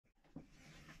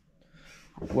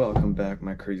Welcome back,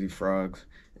 my crazy frogs.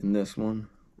 In this one,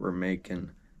 we're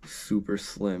making super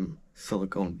slim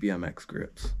silicone BMX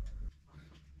grips.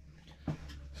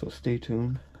 So stay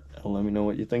tuned and let me know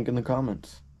what you think in the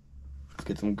comments. Let's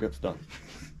get some grips done.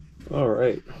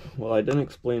 Alright, well, I didn't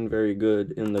explain very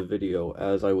good in the video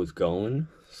as I was going,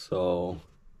 so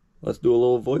let's do a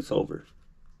little voiceover.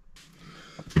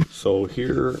 So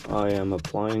here I am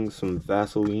applying some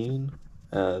Vaseline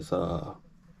as a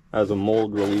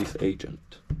mold release agent.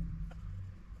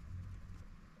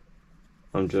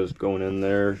 I'm just going in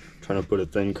there, trying to put a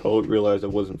thin coat, realized I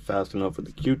wasn't fast enough with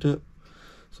the Q-tip,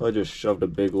 so I just shoved a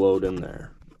big load in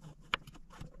there.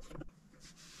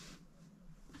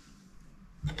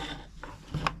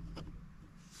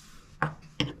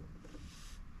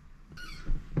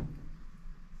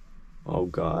 Oh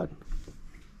God.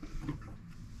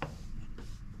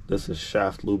 This is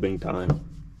shaft lubing time.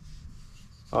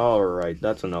 Alright,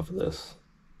 that's enough of this.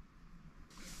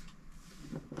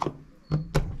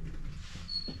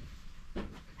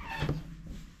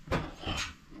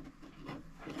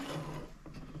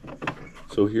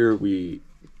 So here we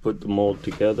put the mold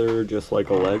together just like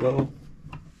a Lego.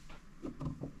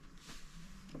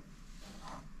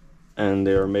 And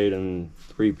they are made in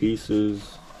 3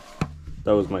 pieces.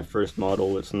 That was my first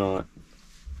model. It's not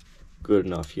good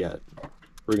enough yet.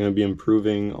 We're going to be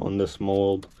improving on this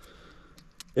mold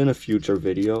in a future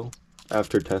video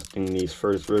after testing these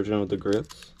first version of the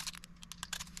grips.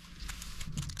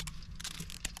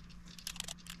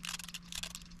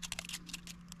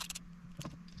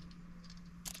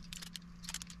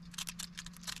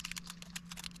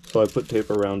 So I put tape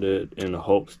around it in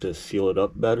hopes to seal it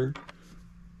up better,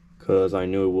 because I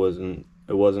knew it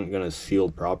wasn't gonna seal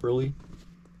properly.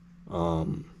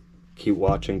 Keep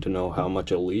watching to know how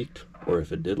much it leaked, or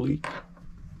if it did leak.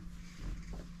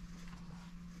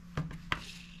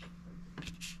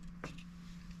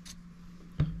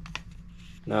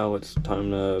 Now it's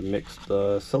time to mix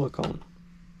the silicone.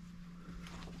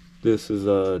 This is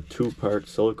a 2-part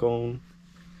silicone.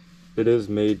 It is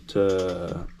made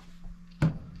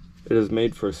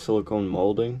for silicone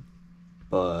molding,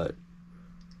 but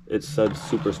it said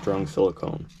super strong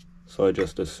silicone, so I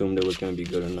just assumed it was going to be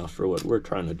good enough for what we're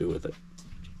trying to do with it.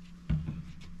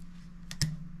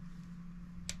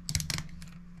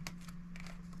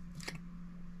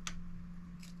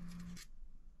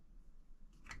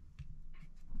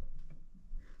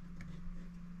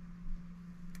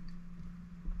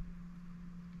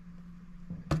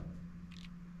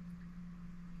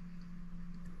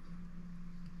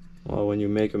 Well, when you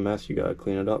make a mess, you gotta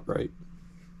clean it up right.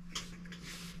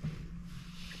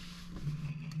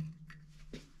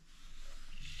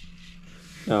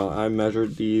 Now, I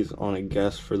measured these on a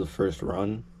guess for the first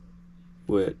run,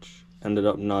 which ended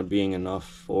up not being enough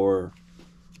for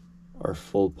our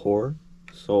full pour,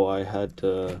 so I had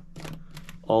to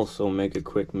also make a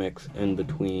quick mix in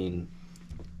between.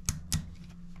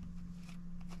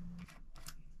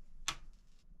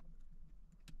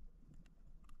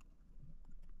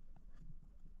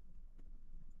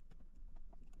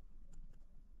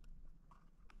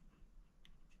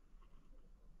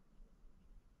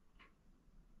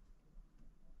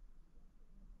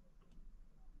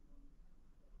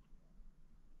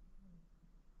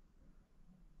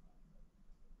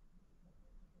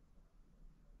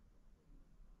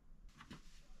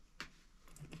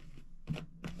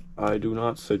 I do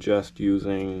not suggest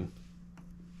using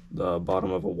the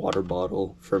bottom of a water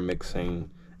bottle for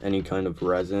mixing any kind of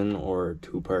resin or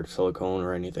 2-part silicone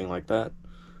or anything like that.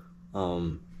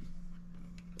 You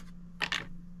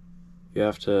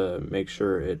have to make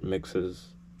sure it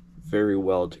mixes very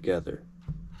well together,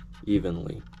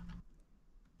 evenly.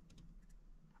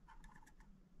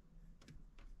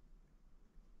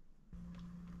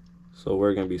 So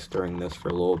we're going to be stirring this for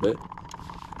a little bit.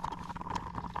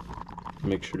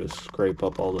 Make sure to scrape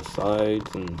up all the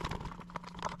sides and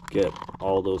get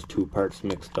all those 2 parts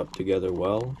mixed up together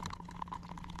well.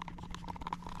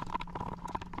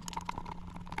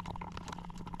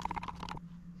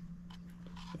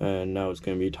 And now it's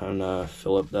going to be time to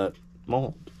fill up that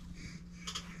mold.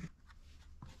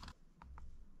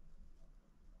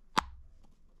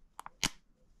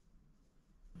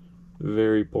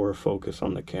 Very poor focus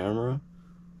on the camera,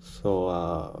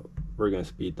 so we're going to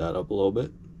speed that up a little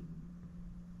bit.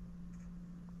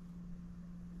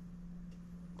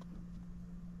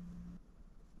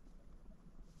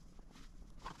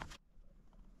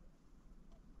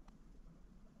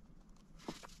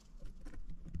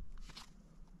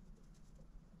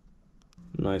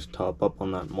 Nice top up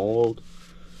on that mold.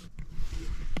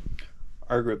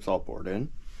 Our grip's all poured in,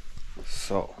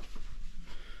 so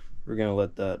we're gonna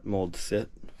let that mold sit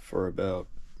for about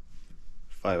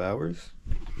 5 hours.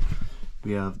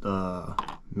 We have the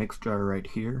mix jar right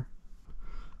here,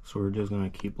 so we're just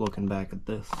going to keep looking back at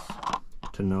this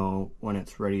to know when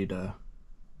it's ready to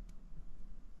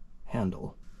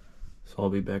handle. So I'll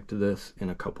be back to this in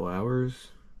a couple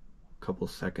hours, a couple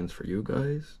seconds for you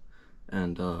guys,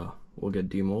 and we'll get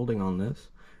demolding on this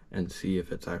and see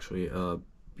if it's actually a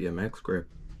BMX grip.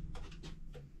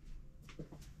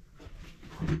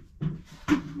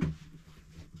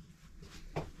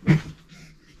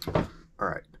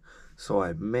 Alright, so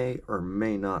I may or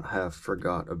may not have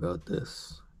forgot about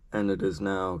this, and it is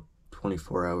now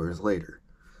 24 hours later.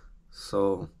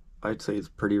 So I'd say it's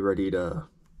pretty ready to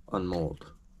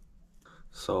unmold.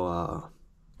 So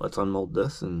let's unmold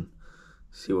this and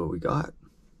see what we got.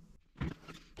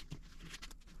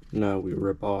 Now we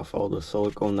rip off all the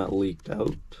silicone that leaked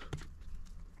out,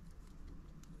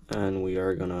 and we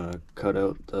are gonna cut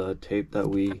out the tape that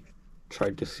we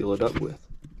tried to seal it up with.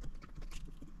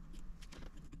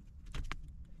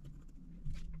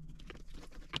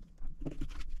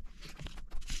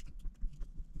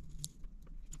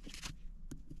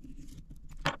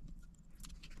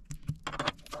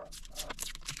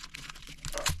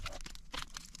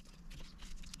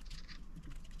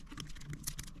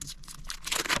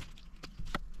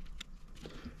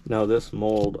 Now this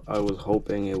mold, I was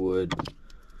hoping it would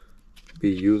be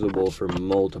usable for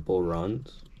multiple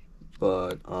runs,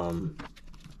 but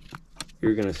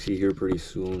you're gonna see here pretty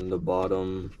soon the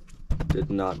bottom did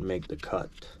not make the cut.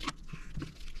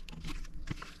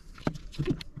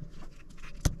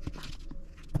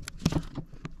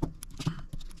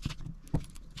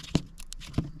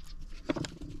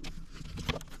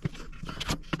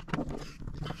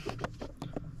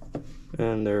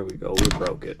 And there we go, we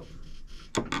broke it.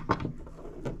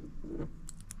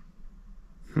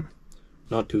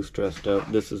 Not too stressed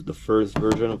out. This is the first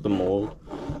version of the mold,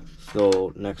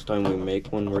 so next time we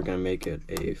make one, we're gonna make it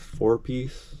a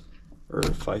 4-piece or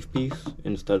 5-piece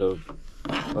instead of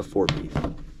a 4-piece.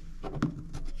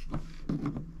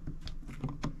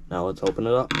 Now let's open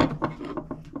it up.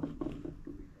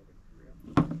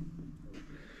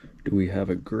 Do we have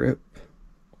a grip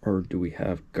or do we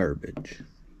have garbage?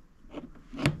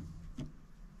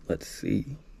 Let's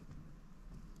see.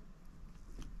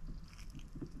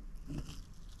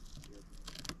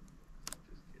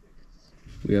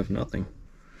 We have nothing.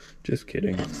 Just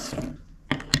kidding.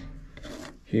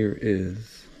 Here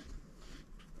is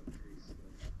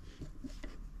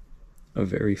a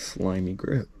very slimy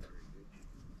grip.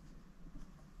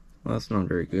 Well, that's not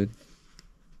very good.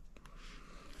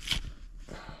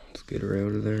 Let's get her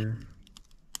out of there.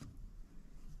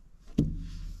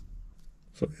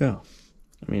 So yeah,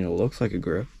 I mean, it looks like a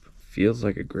grip, feels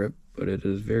like a grip, but it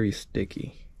is very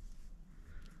sticky.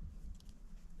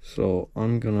 So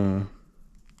I'm gonna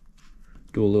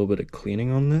do a little bit of cleaning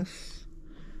on this,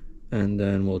 and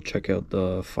then we'll check out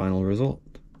the final result.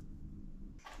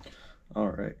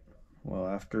 Alright, well,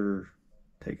 after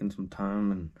taking some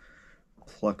time and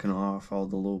plucking off all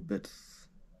the little bits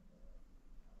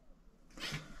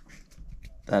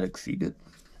that exceeded,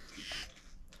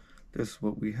 this is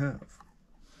what we have.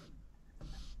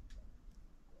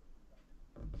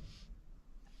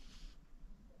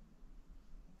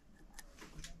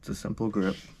 It's a simple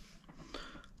grip.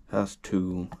 Has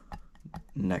 2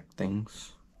 neck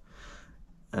things,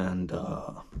 and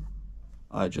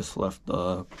I just left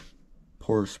the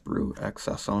pour sprue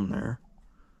excess on there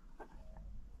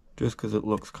just because it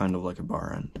looks kind of like a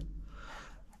bar end,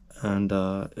 and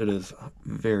it is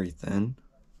very thin,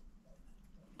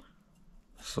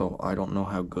 so I don't know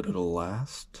how good it'll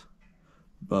last,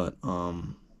 but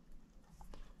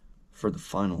for the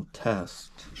final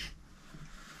test,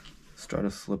 let's try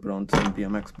to slip it on some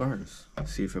BMX bars,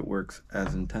 see if it works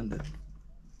as intended.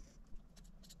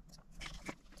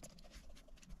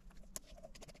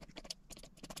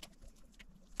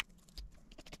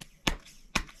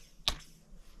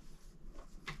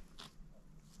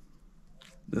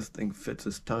 This thing fits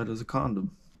as tight as a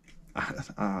condom.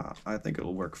 I think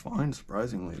it'll work fine,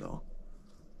 surprisingly though.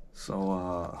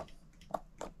 So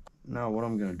now what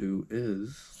I'm gonna do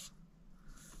is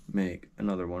make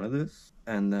another one of this,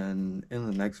 and then in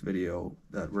the next video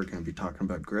that we're going to be talking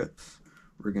about grips,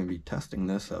 we're going to be testing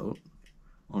this out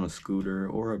on a scooter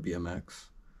or a BMX,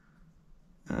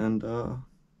 and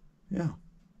yeah,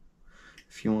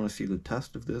 if you want to see the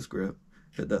test of this grip,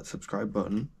 hit that subscribe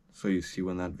button so you see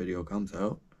when that video comes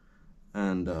out,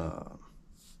 and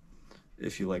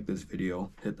if you like this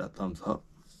video, hit that thumbs up,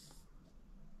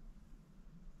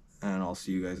 and I'll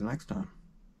see you guys next time.